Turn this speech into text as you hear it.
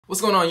What's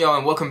going on, y'all,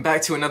 and welcome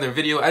back to another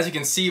video. As you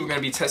can see, we're going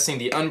to be testing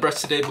the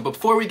Unbrush today, but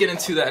before we get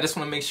into that, I just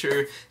want to make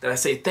sure that I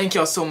say thank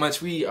y'all so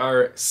much. We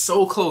are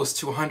so close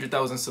to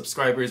 100,000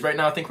 subscribers. Right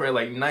now, I think we're at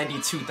like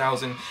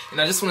 92,000, and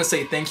I just want to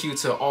say thank you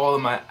to all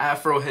of my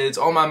Afro heads,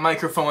 all my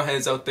microphone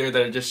heads out there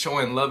that are just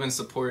showing love and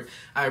support.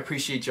 I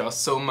appreciate y'all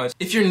so much.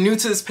 If you're new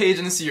to this page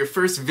and this is your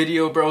first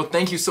video, bro,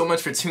 thank you so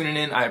much for tuning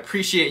in. I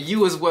appreciate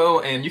you as well,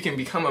 and you can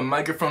become a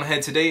microphone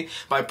head today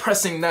by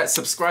pressing that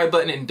subscribe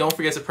button, and don't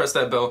forget to press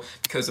that bell,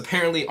 because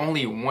apparently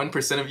only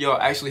 1% of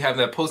y'all actually have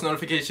that post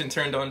notification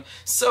turned on,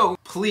 so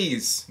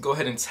please go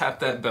ahead and tap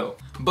that bell.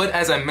 But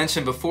as I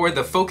mentioned before,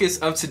 the focus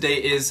of today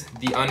is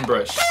the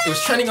Unbrush. It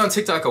was trending on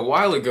TikTok a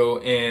while ago,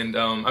 and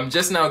I'm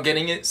just now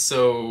getting it,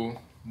 so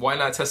why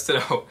not test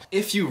it out?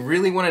 If you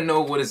really want to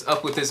know what is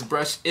up with this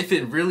brush, if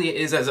it really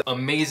is as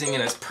amazing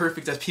and as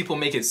perfect as people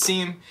make it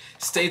seem,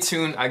 stay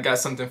tuned, I got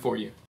something for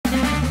you.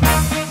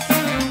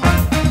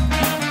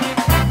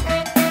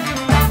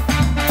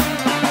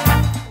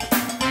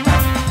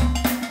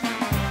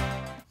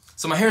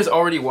 So my hair is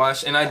already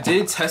washed, and I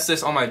did test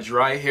this on my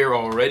dry hair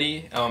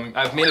already.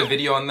 I've made a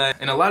video on that,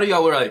 and a lot of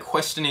y'all were like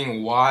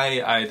questioning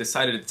why I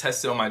decided to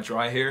test it on my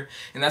dry hair,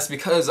 and that's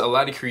because a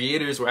lot of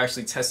creators were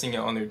actually testing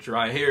it on their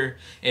dry hair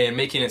and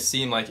making it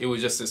seem like it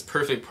was just this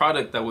perfect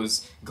product that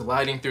was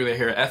gliding through their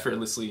hair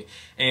effortlessly.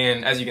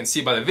 And as you can see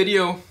by the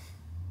video,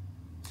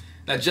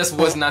 that just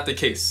was not the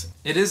case.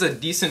 It is a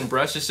decent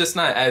brush, it's just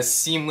not as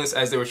seamless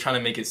as they were trying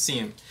to make it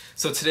seem.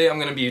 So today I'm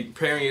going to be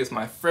pairing it with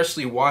my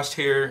freshly washed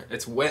hair.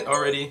 It's wet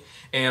already,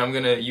 and I'm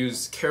going to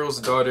use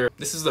Carol's Daughter.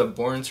 This is the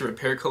Born to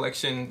Repair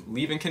collection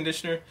leave-in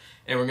conditioner,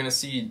 and we're going to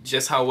see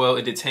just how well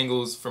it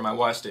detangles for my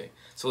wash day.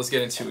 So let's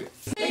get into it.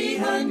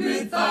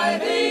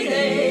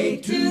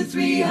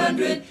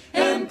 800-588-2300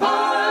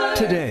 Empire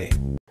today.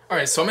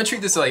 Alright, so I'm going to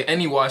treat this like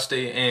any wash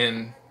day,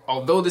 and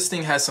although this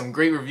thing has some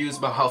great reviews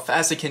about how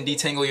fast it can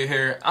detangle your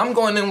hair, I'm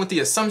going in with the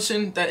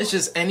assumption that it's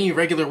just any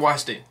regular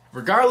wash day.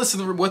 Regardless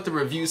of what the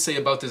reviews say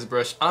about this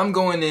brush, I'm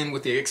going in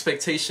with the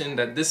expectation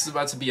that this is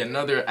about to be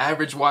another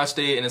average wash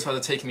day, and it's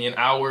about to take me an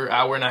hour,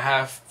 hour and a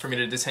half for me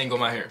to detangle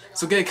my hair.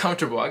 So get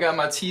comfortable. I got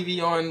my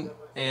TV on,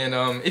 and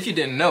if you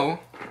didn't know,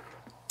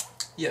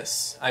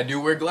 yes, I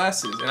do wear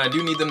glasses, and I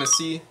do need them to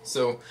see,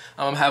 so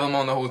have them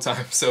on the whole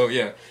time. So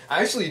yeah,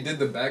 I actually did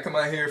the back of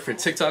my hair for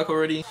TikTok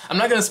already. I'm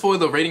not gonna spoil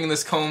the rating of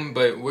this comb,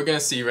 but we're gonna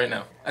see right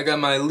now. I got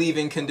my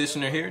leave-in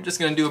conditioner here. Just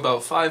gonna do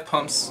about 5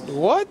 pumps.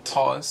 What?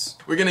 Pause.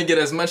 We're gonna get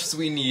as much as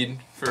we need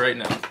for right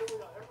now,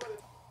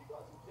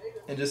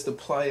 and just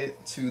apply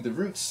it to the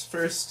roots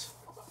first.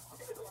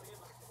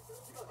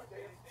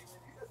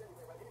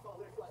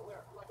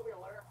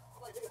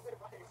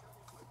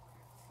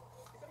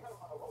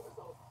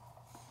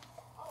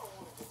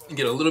 And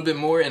get a little bit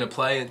more and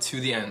apply it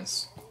to the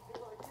ends.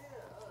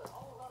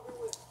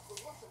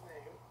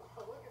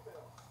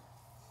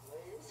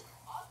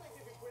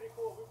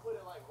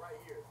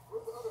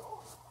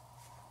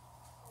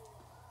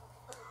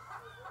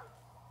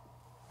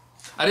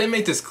 I didn't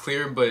make this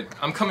clear, but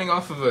I'm coming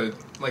off of a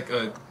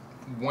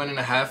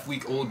 1.5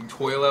 week old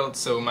toil out,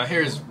 so my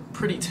hair is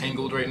pretty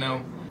tangled right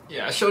now.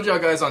 Yeah, I showed y'all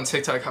guys on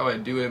TikTok how I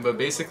do it, but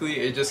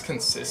basically it just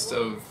consists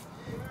of,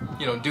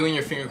 you know, doing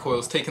your finger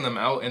coils, taking them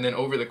out, and then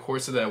over the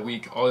course of that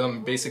week, all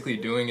I'm basically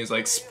doing is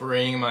like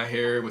spraying my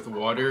hair with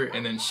water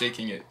and then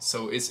shaking it.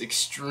 So it's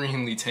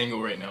extremely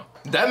tangled right now.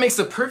 That makes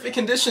the perfect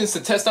conditions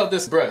to test out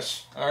this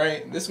brush.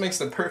 Alright, this makes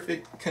the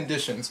perfect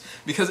conditions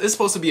because it's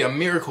supposed to be a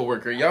miracle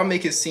worker. Y'all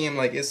make it seem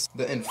like it's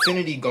the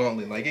infinity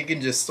gauntlet, like it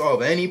can just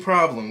solve any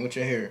problem with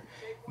your hair.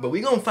 But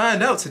we gonna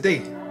find out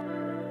today.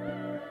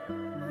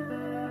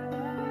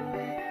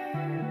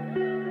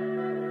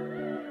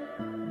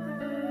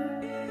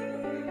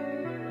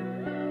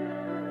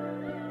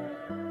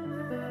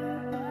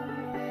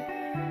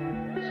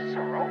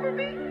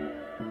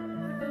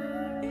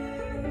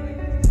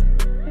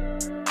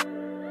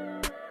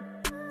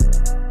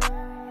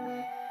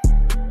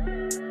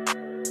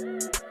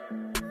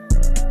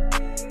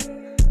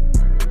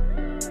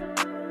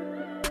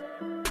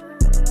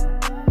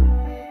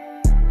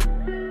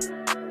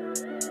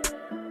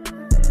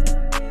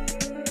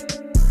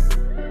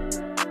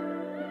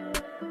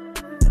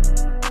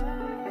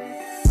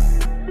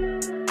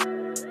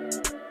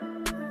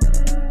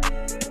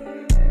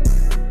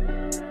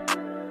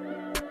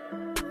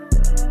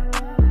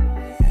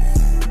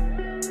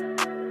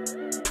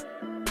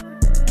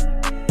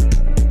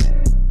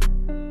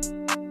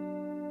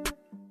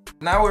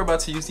 Now we're about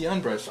to use the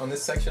Unbrush on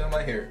this section of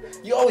my hair.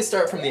 You always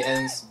start from the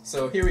ends,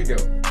 so here we go.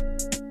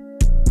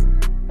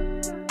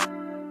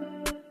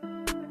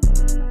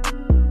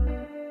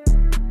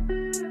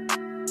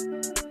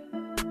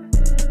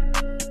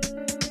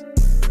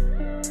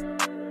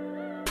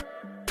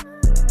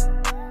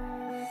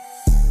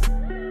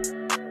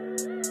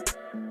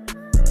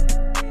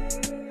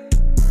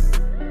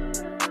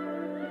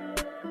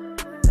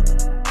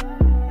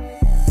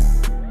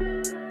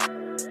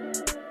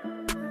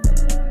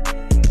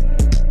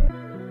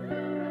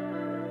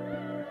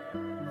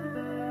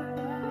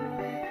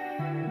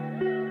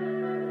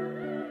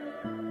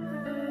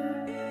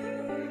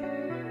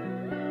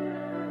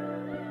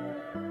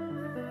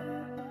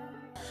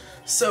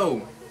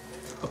 So,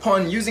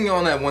 upon using it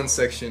on that one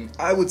section,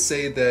 I would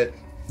say that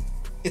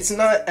it's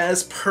not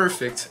as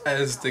perfect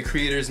as the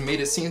creators made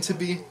it seem to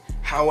be.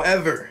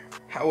 However,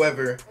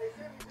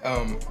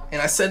 and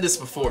I said this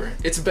before,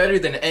 it's better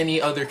than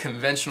any other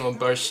conventional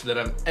brush that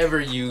I've ever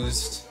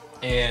used,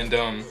 and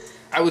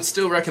I would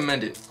still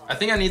recommend it. I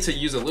think I need to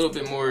use a little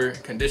bit more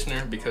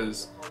conditioner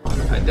because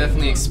I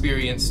definitely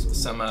experienced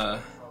some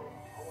a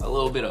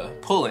little bit of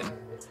pulling.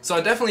 So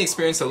I definitely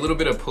experienced a little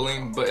bit of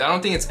pulling, but I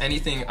don't think it's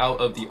anything out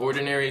of the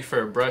ordinary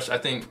for a brush. I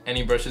think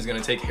any brush is gonna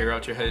take hair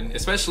out your head,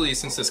 especially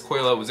since this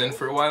coil I was in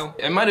for a while.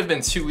 It might have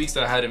been 2 weeks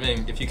that I had it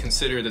in if you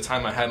consider the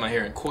time I had my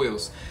hair in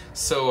coils.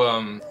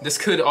 So this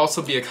could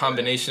also be a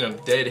combination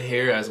of dead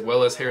hair as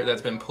well as hair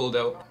that's been pulled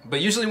out. But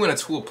usually when a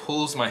tool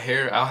pulls my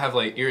hair, I'll have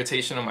like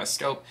irritation on my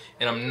scalp,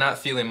 and I'm not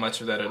feeling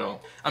much of that at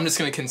all. I'm just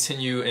gonna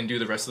continue and do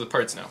the rest of the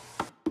parts now.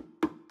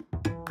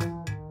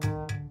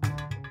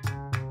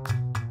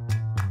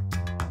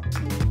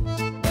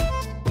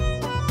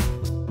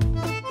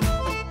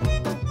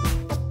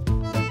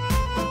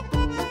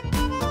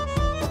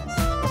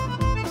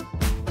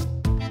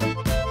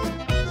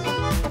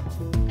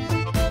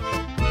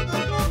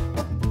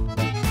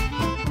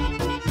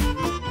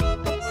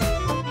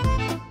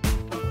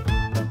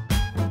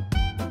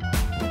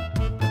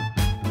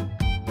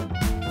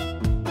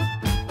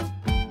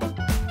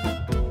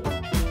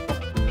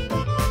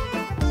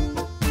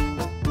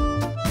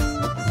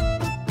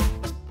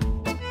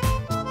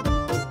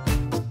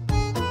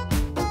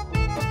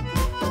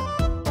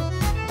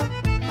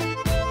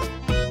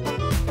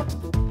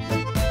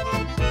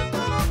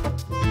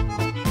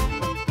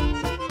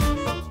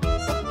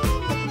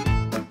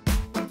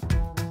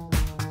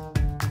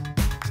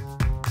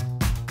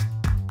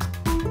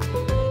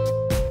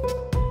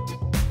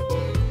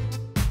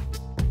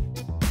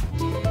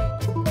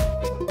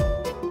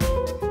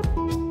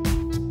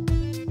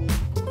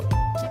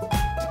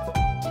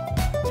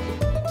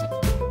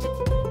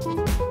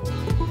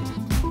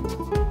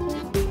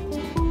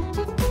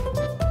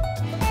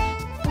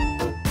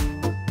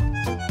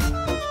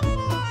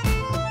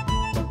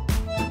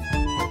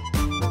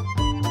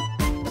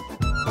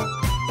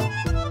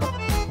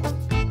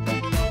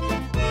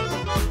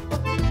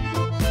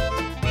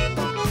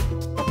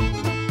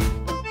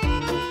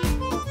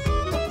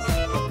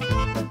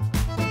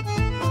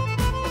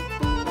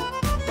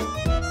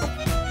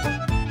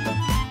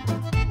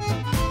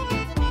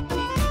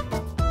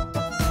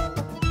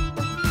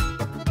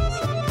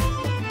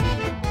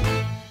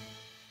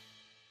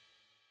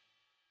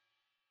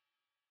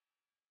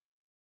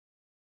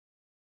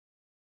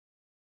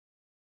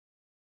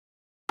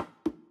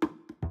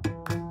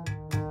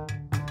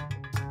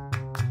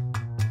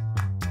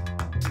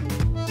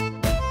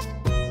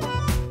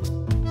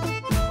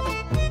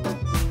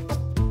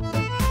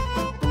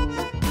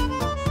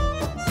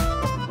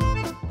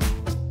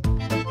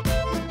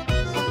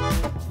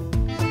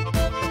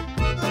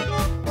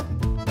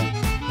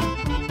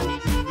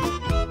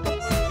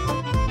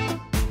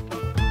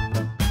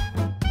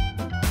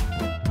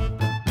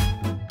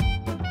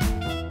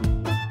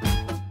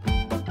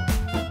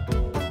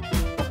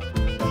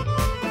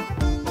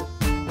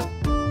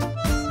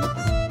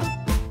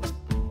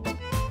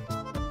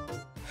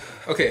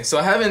 Okay, so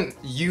I haven't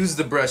used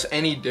the brush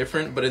any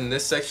different, but in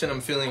this section I'm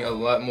feeling a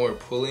lot more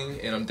pulling,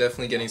 and I'm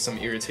definitely getting some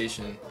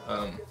irritation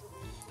on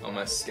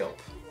my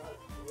scalp,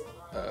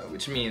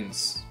 which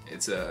means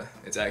it's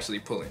actually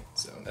pulling,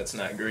 so that's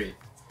not great.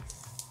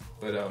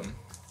 But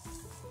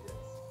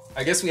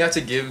I guess we have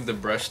to give the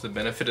brush the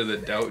benefit of the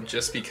doubt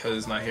just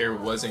because my hair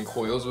was in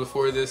coils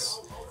before this,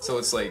 so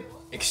it's like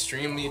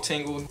extremely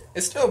tangled.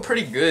 It's still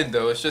pretty good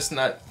though, it's just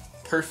not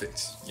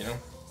perfect, you know?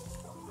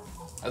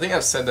 I think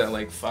I've said that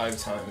like 5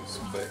 times,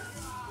 but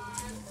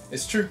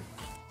it's true.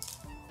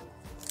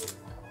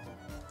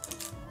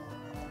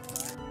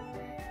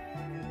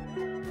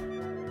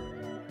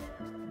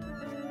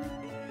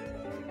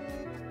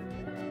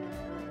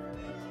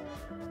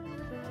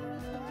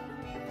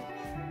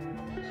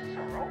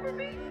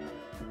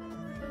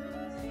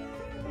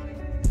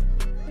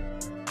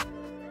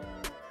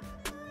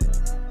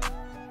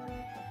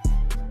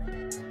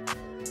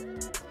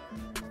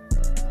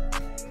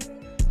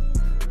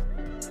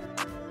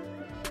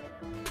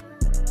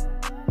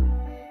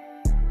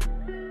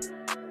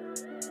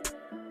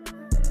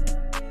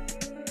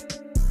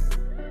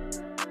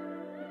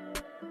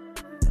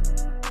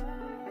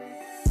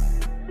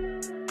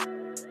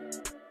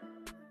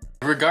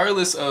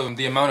 Regardless of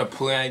the amount of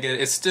pulling I get,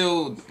 it's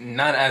still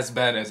not as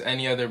bad as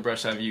any other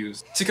brush I've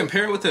used. To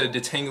compare it with the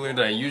detangler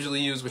that I usually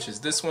use, which is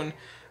this one,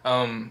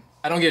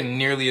 I don't get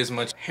nearly as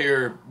much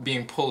hair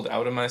being pulled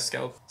out of my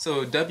scalp.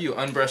 So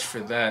Unbrush for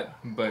that,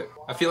 but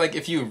I feel like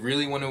if you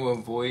really want to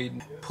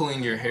avoid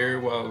pulling your hair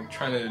while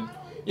trying to,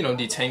 you know,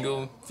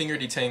 detangle, finger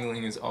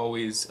detangling is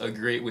always a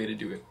great way to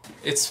do it.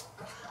 It's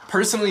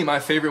personally my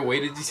favorite way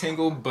to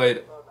detangle,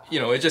 but you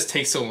know, it just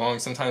takes so long.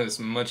 Sometimes it's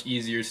much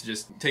easier to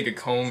just take a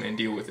comb and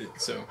deal with it.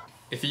 So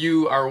if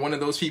you are one of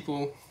those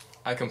people,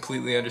 I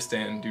completely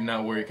understand. Do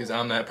not worry, because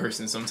I'm that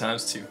person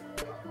sometimes too.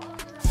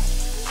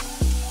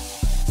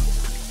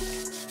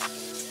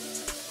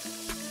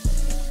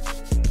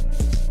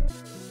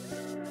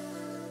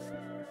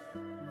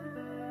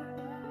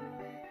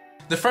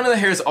 The front of the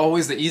hair is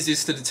always the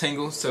easiest to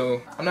detangle,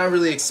 so I'm not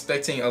really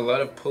expecting a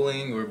lot of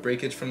pulling or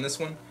breakage from this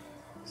one.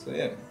 So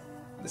yeah,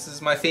 this is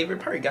my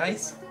favorite part,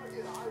 guys.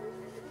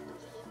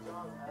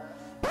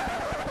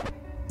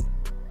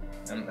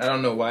 And I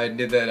don't know why I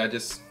did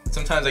that.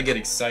 Sometimes I get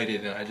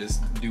excited and I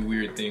just do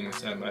weird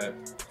things.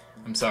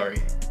 I'm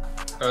sorry.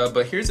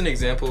 But here's an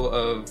example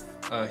of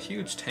a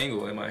huge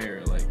tangle in my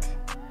hair. Like,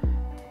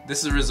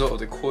 this is a result of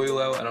the coil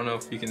out. I don't know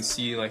if you can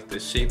see like the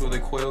shape of the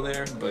coil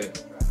there,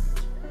 but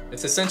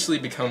it's essentially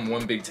become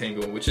one big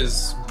tangle, which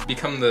has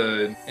become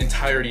the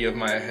entirety of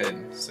my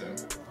head. So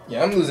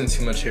yeah, I'm losing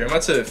too much hair. I'm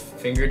about to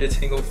finger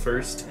detangle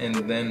first, and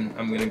then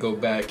I'm gonna go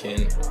back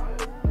in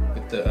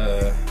with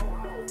the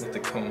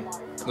comb,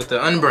 with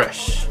the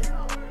unbrush,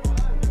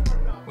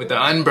 with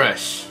the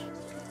unbrush.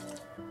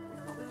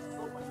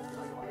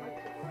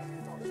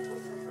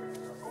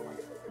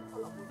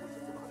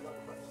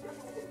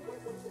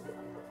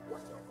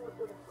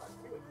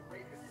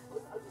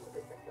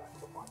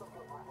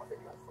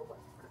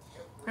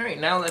 Alright,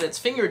 now that it's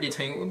finger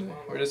detangled,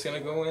 we're just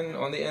gonna go in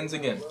on the ends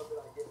again.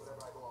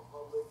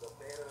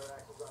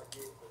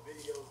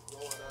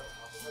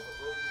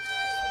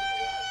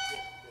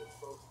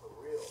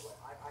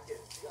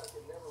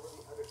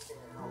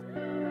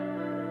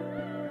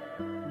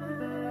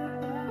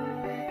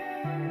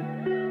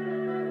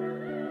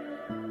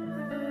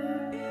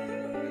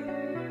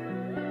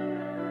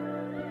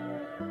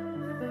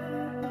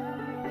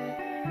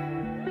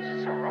 Is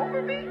this a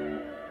rover bee?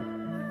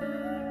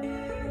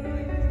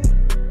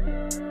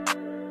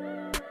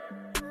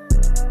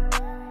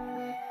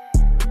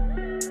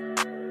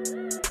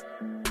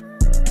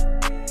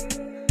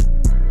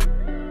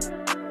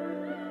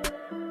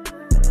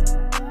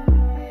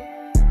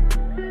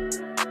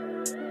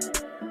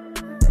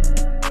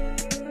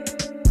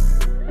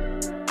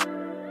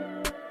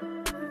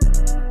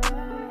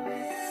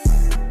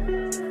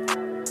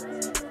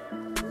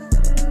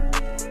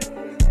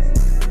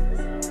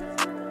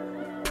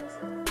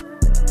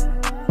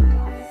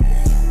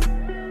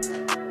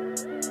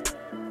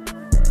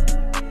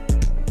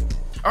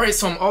 Alright,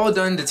 so I'm all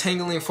done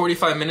detangling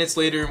 45 minutes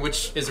later,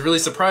 which is really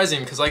surprising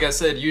because like I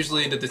said,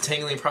 usually the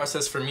detangling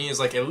process for me is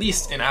like at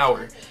least an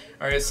hour.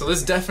 Alright, so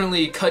this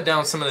definitely cut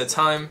down some of the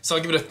time. So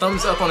I'll give it a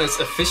thumbs up on its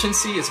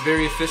efficiency. It's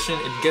very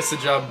efficient, it gets the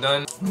job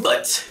done.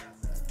 But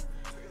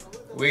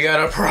we got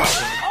a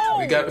problem.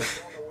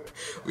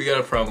 We got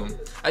a problem.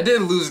 I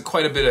did lose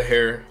quite a bit of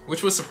hair,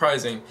 which was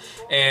surprising.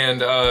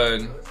 And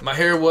my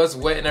hair was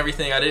wet and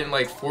everything. I didn't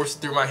like force it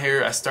through my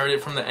hair. I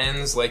started from the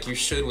ends like you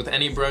should with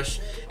any brush.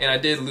 And I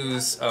did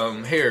lose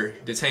hair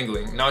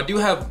detangling. Now I do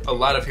have a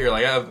lot of hair.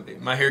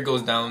 Like my hair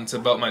goes down to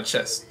about my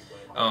chest.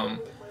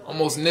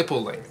 Almost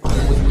nipple length.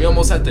 We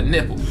almost at the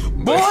nipple.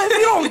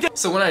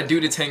 So when I do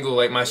detangle,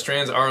 like my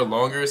strands are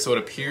longer, so it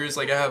appears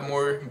like I have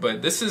more,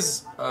 but this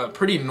is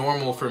pretty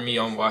normal for me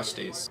on wash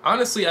days.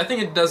 Honestly, I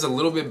think it does a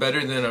little bit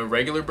better than a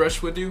regular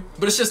brush would do,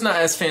 but it's just not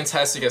as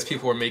fantastic as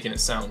people are making it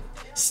sound.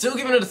 Still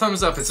giving it a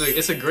thumbs up.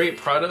 It's a great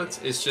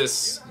product. It's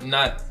just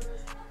not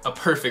a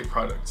perfect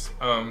product.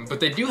 But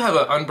they do have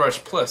an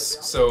Unbrush Plus,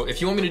 so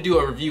if you want me to do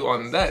a review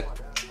on that,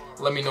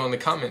 let me know in the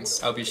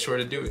comments. I'll be sure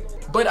to do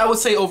it. But I would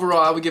say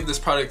overall, I would give this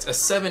product a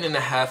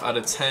 7.5 out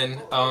of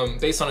 10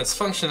 based on its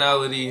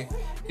functionality,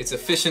 its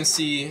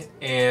efficiency,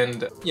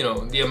 and you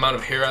know, the amount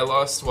of hair I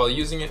lost while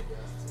using it.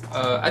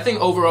 I think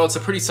overall it's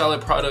a pretty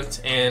solid product,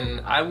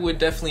 and I would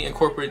definitely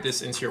incorporate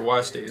this into your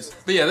wash days.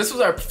 But yeah, this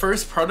was our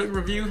first product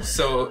review,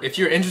 so if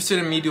you're interested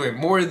in me doing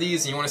more of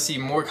these and you want to see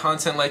more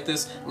content like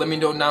this, let me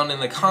know down in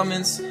the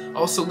comments.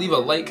 Also leave a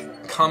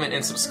like, comment,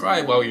 and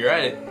subscribe while you're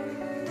at it.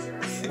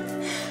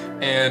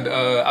 And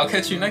I'll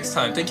catch you next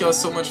time. Thank y'all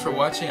so much for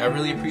watching. I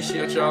really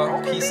appreciate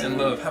y'all. Peace and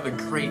love. Have a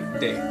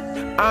great day.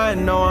 I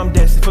know I'm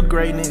destined for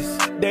greatness.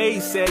 They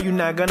said you're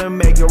not gonna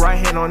make it.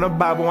 Right hand on the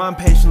Bible, I'm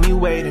patiently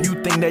waiting.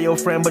 You think they're your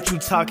friend, but you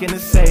talking to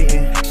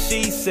Satan.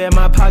 She said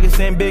my pockets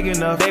ain't big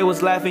enough. They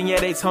was laughing, yeah,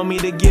 they told me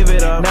to give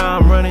it up. Now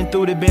I'm running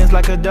through the bins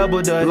like a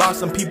double dutch. Lost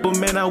some people,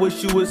 man, I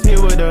wish you was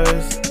here with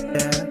us.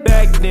 Yeah.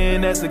 Back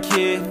then as a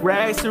kid,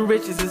 rags to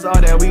riches is all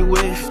that we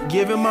wish.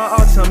 Giving my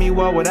all, tell me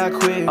why would I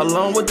quit?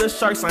 Along with the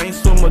sharks, I ain't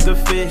swim with the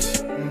fish.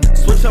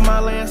 Switch on my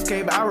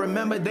landscape, I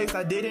remember days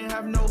I didn't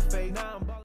have no faith. Now I'm